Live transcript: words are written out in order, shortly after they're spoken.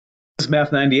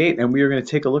Math 98, and we are going to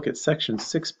take a look at section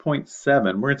 6.7.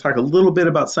 We're going to talk a little bit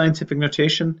about scientific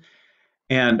notation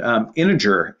and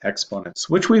integer exponents,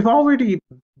 which we've already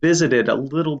visited a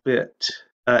little bit.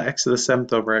 X to the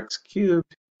 7th over x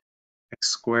cubed, x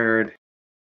squared.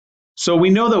 So we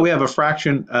know that we have a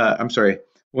fraction,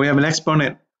 we have an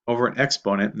exponent over an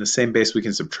exponent in the same base we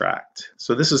can subtract.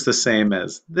 So this is the same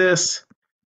as this,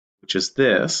 which is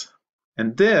this,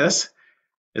 and this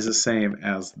is the same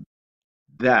as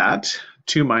that,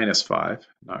 2 minus 5,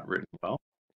 not written well,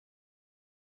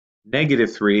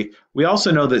 negative 3. We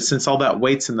also know that since all that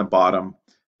weight's in the bottom,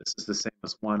 this is the same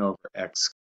as 1 over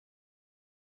x.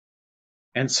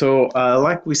 And so,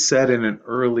 like we said in an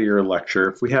earlier lecture,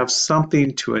 if we have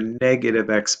something to a negative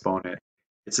exponent,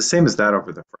 it's the same as that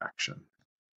over the fraction,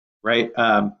 right?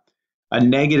 A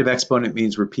negative exponent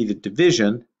means repeated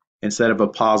division instead of a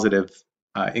positive,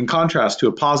 in contrast to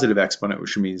a positive exponent,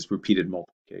 which means repeated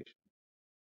multiplication.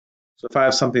 So if I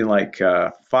have something like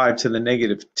 5 to the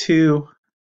negative 2,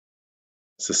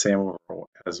 it's the same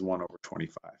as 1 over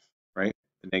 25, right?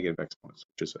 The negative exponent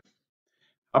switches it.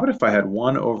 How about if I had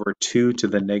 1 over 2 to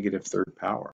the negative 3rd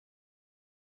power?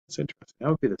 That's interesting. That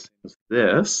would be the same as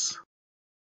this.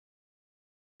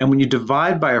 And when you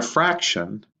divide by a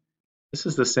fraction, this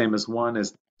is the same as 1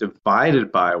 is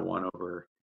divided by 1 over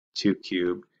 2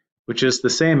 cubed, which is the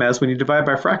same as when you divide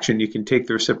by a fraction, you can take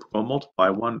the reciprocal and multiply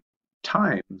 1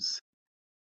 times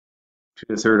 2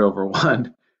 to the 3rd over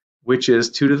 1, which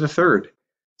is 2 to the 3rd.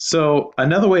 So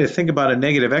another way to think about a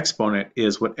negative exponent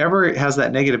is whatever it has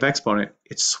that negative exponent,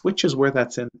 it switches where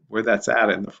that's at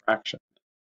in the fraction,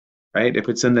 right? If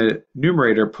it's in the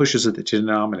numerator, it pushes it to the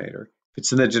denominator. If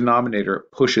it's in the denominator,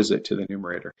 it pushes it to the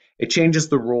numerator. It changes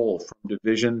the role from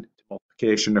division to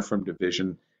multiplication, or from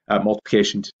division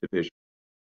multiplication to division.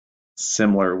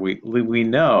 Similar, we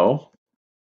know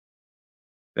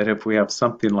that if we have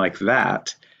something like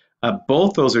that,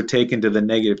 both those are taken to the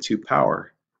negative 2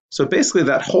 power. So basically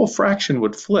that whole fraction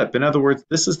would flip. In other words,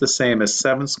 this is the same as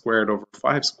 7 squared over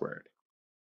 5 squared,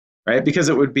 right? Because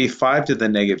it would be 5 to the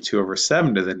negative 2 over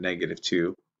 7 to the negative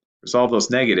 2. There's all those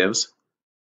negatives,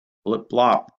 flip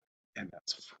blop, and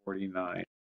that's 49.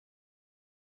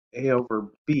 A over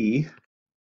B to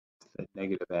the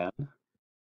negative n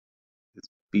is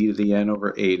B to the n over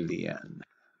A to the n.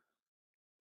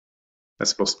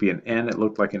 That's supposed to be an n. It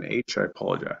looked like an h. I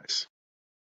apologize.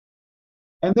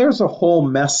 And there's a whole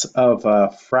mess of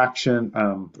exponent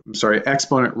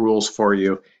rules for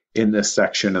you in this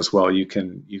section as well. You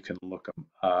can look them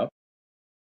up.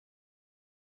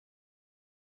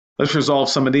 Let's resolve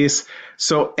some of these.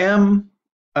 So m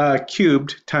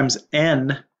cubed times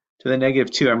n to the negative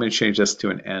 2, I'm going to change this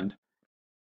to an n,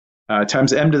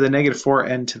 times m to the negative 4,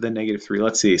 n to the negative 3.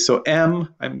 Let's see. So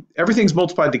everything's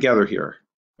multiplied together here,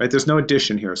 right? There's no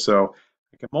addition here. So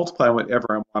I can multiply whatever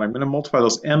I want. I'm going to multiply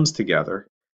those m's together,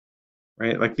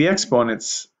 right? Like the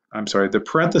exponents, the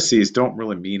parentheses don't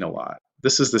really mean a lot.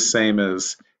 This is the same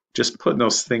as just putting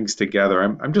those things together.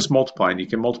 I'm just multiplying. You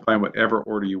can multiply in whatever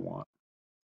order you want.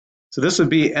 So this would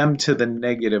be m to the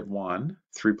negative 1,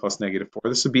 3 plus negative 4.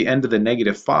 This would be n to the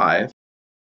negative 5,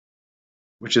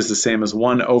 which is the same as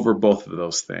 1 over both of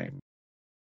those things.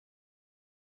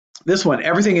 This one,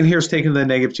 everything in here is taken to the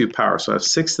negative 2 power. So I have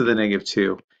 6 to the negative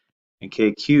 2 and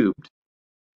k cubed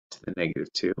to the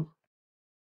negative 2.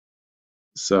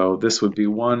 So this would be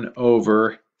 1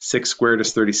 over 6 squared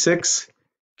is 36.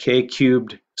 K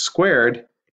cubed squared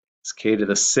is k to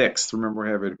the 6th. Remember, we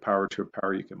have a power to a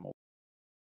power you can multiply.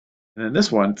 And then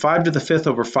this one, 5 to the 5th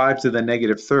over 5 to the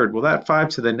negative 3rd. Well, that 5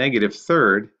 to the negative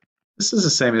 3rd, this is the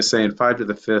same as saying 5 to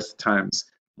the 5th times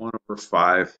 1 over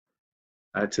 5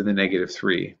 to the negative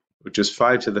 3, which is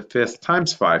 5 to the 5th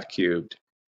times 5 cubed,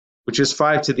 which is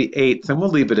 5 to the 8th. And we'll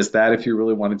leave it as that. If you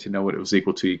really wanted to know what it was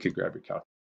equal to, you could grab your calculator.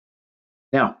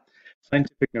 Now,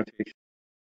 scientific notation.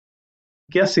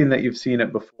 Guessing that you've seen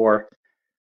it before.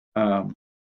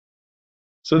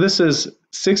 So this is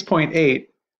 6.8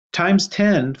 times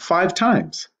 10 5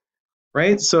 times,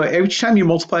 right? So every time you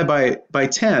multiply by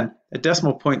 10, a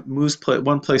decimal point moves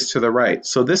one place to the right.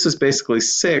 So this is basically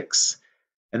 6,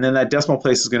 and then that decimal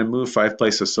place is going to move 5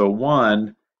 places. So 1,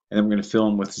 and then we're going to fill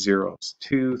in with zeros.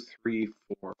 2, 3,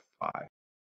 4, 5.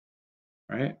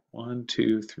 Right? 1,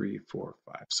 2, 3, 4,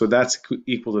 5. So that's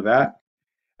equal to that.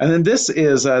 And then this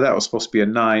is, that was supposed to be a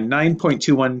 9.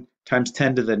 9.21 times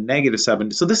 10 to the negative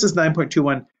 7. So this is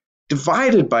 9.21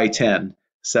 divided by 10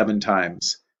 7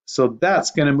 times. So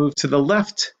that's going to move to the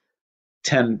left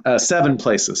 7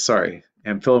 places,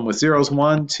 and fill in with zeros.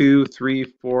 1, 2, 3,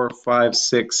 4, 5,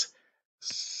 6,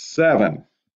 7.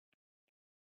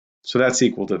 So that's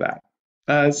equal to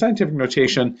that. Scientific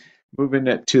notation, moving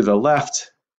it to the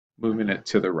left moving it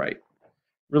to the right.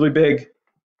 Really big,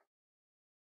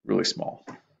 really small.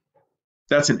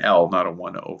 That's an L, not a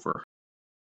 1 over.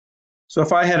 So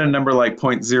if I had a number like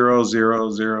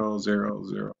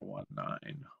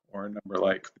 0.00000019 or a number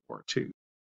like 42,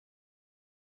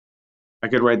 I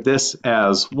could write this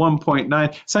as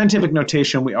 1.9. Scientific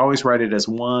notation, we always write it as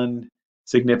one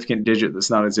significant digit that's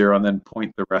not a zero and then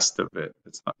point the rest of it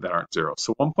that aren't zero.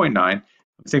 So 1.9,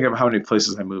 think of how many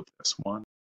places I moved this. 1,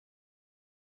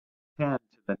 10 to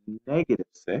the negative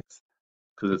 6,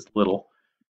 because it's little.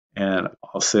 And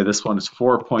I'll say this one is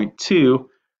 4.2.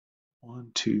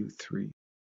 1, 2, 3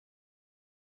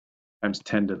 times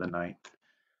 10 to the ninth.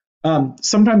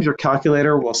 Sometimes your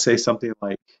calculator will say something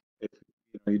like, if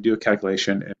you do a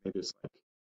calculation and maybe it's like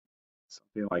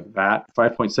something like that,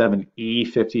 5.7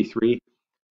 E53.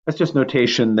 That's just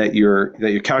notation that your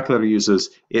calculator uses.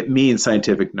 It means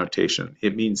scientific notation.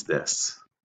 It means this.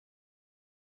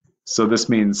 So this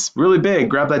means really big.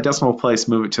 Grab that decimal place,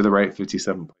 move it to the right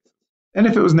 57 places. And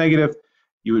if it was negative,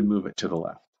 you would move it to the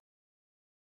left.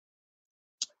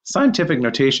 Scientific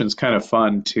notation is kind of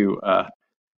fun to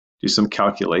do some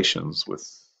calculations with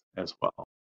as well.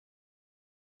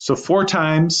 So 4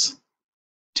 times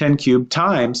 10 cubed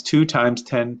times 2 times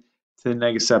 10 to the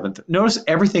negative 7th. Notice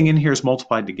everything in here is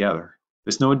multiplied together.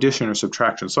 There's no addition or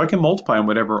subtraction. So I can multiply in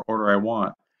whatever order I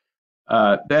want.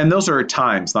 And those are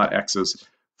times, not x's.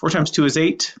 4 times 2 is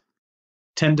 8.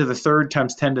 10 to the third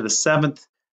times 10 to the 7th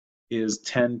is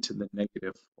 10 to the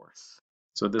negative 4th.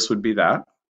 So this would be that.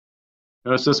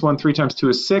 Notice this one, 3 times 2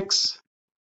 is 6.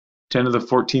 10 to the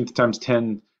 14th times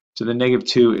 10 to the negative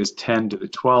 2 is 10 to the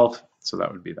 12th. So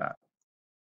that would be that.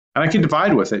 And I can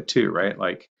divide with it too, right?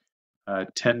 Like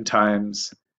 10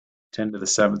 times 10 to the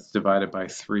 7th divided by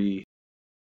 3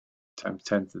 times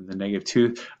 10 to the negative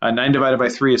 2. 9 divided by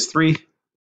 3 is 3.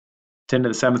 10 to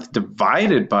the 7th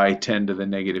divided by 10 to the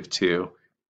negative 2.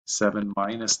 7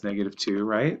 minus negative 2,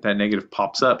 right? That negative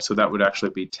pops up, so that would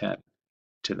actually be 10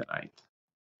 to the 9th.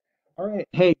 All right,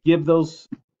 hey, give those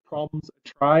problems a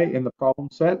try in the problem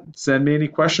set. Send me any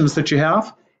questions that you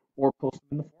have or post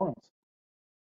them in the forums.